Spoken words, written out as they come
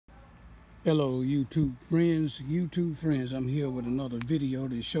Hello YouTube friends, I'm here with another video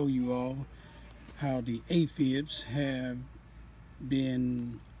to show you all how the aphids have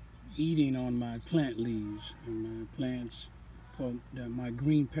been eating on my plant leaves and my plants, for my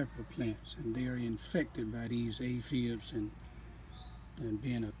green pepper plants, and they are infected by these aphids and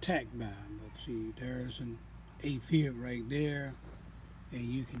being attacked by them. But see, there's an aphid right there, and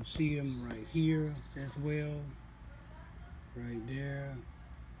you can see them right here as well, right there.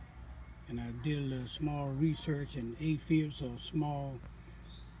 And I did a little small research, and aphids are small,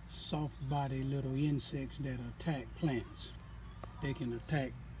 soft-bodied little insects that attack plants. They can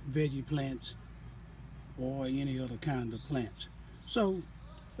attack veggie plants or any other kind of plants. So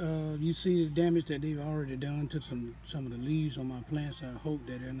you see the damage that they've already done to some of the leaves on my plants. I hope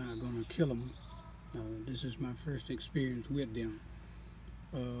that they're not going to kill them. This is my first experience with them.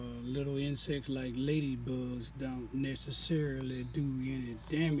 Little insects like ladybugs don't necessarily do any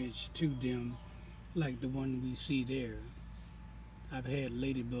damage to them like the one we see there. I've had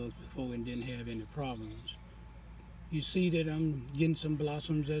ladybugs before and didn't have any problems. You see that I'm getting some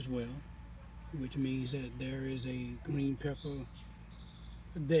blossoms as well, which means that there is a green pepper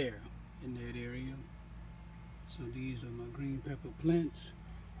there in that area. So these are my green pepper plants.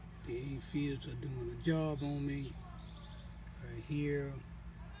 The aphids are doing a job on me right here.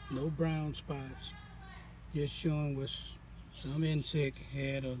 No brown spots, just showing where some insect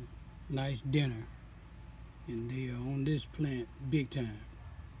had a nice dinner, and they are on this plant big time.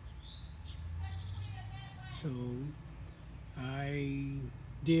 So I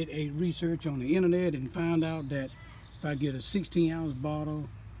did a research on the internet and found out that if I get a 16-ounce bottle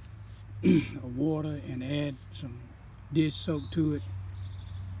of water and add some dish soap to it,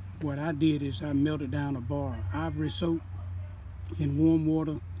 what I did is I melted down a bar of ivory soap in warm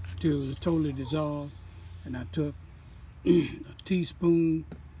water till it was totally dissolved, and I took a teaspoon,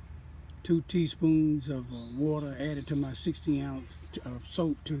 2 teaspoons of water, added to my 16-ounce of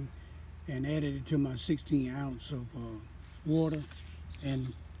soap and added it to my 16-ounce of water,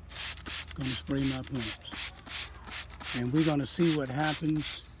 and gonna spray my plants. And we're gonna see what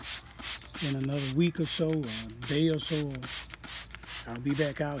happens in another week or so, or a day or so. I'll be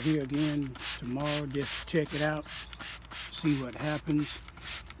back out here again tomorrow just to check it out, see what happens.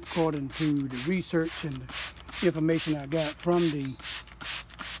 According to the research and the information I got from the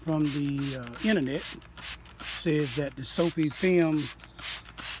internet, says that the soapy film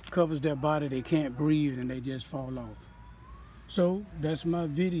covers their body, they can't breathe, and they just fall off. So that's my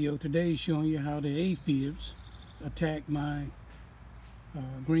video today, showing you how the aphids attack my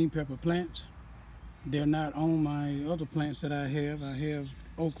green pepper plants. They're not on my other plants that I have. I have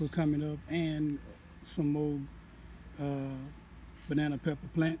okra coming up and some more banana pepper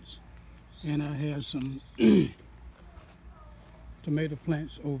plants, and I have some tomato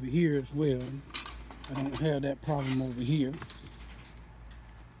plants over here as well. I don't have that problem over here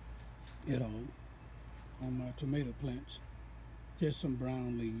at all on my tomato plants. Just some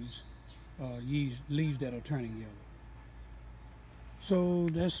brown leaves, leaves that are turning yellow. So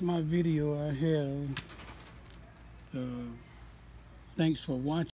that's my video I have. Thanks for watching.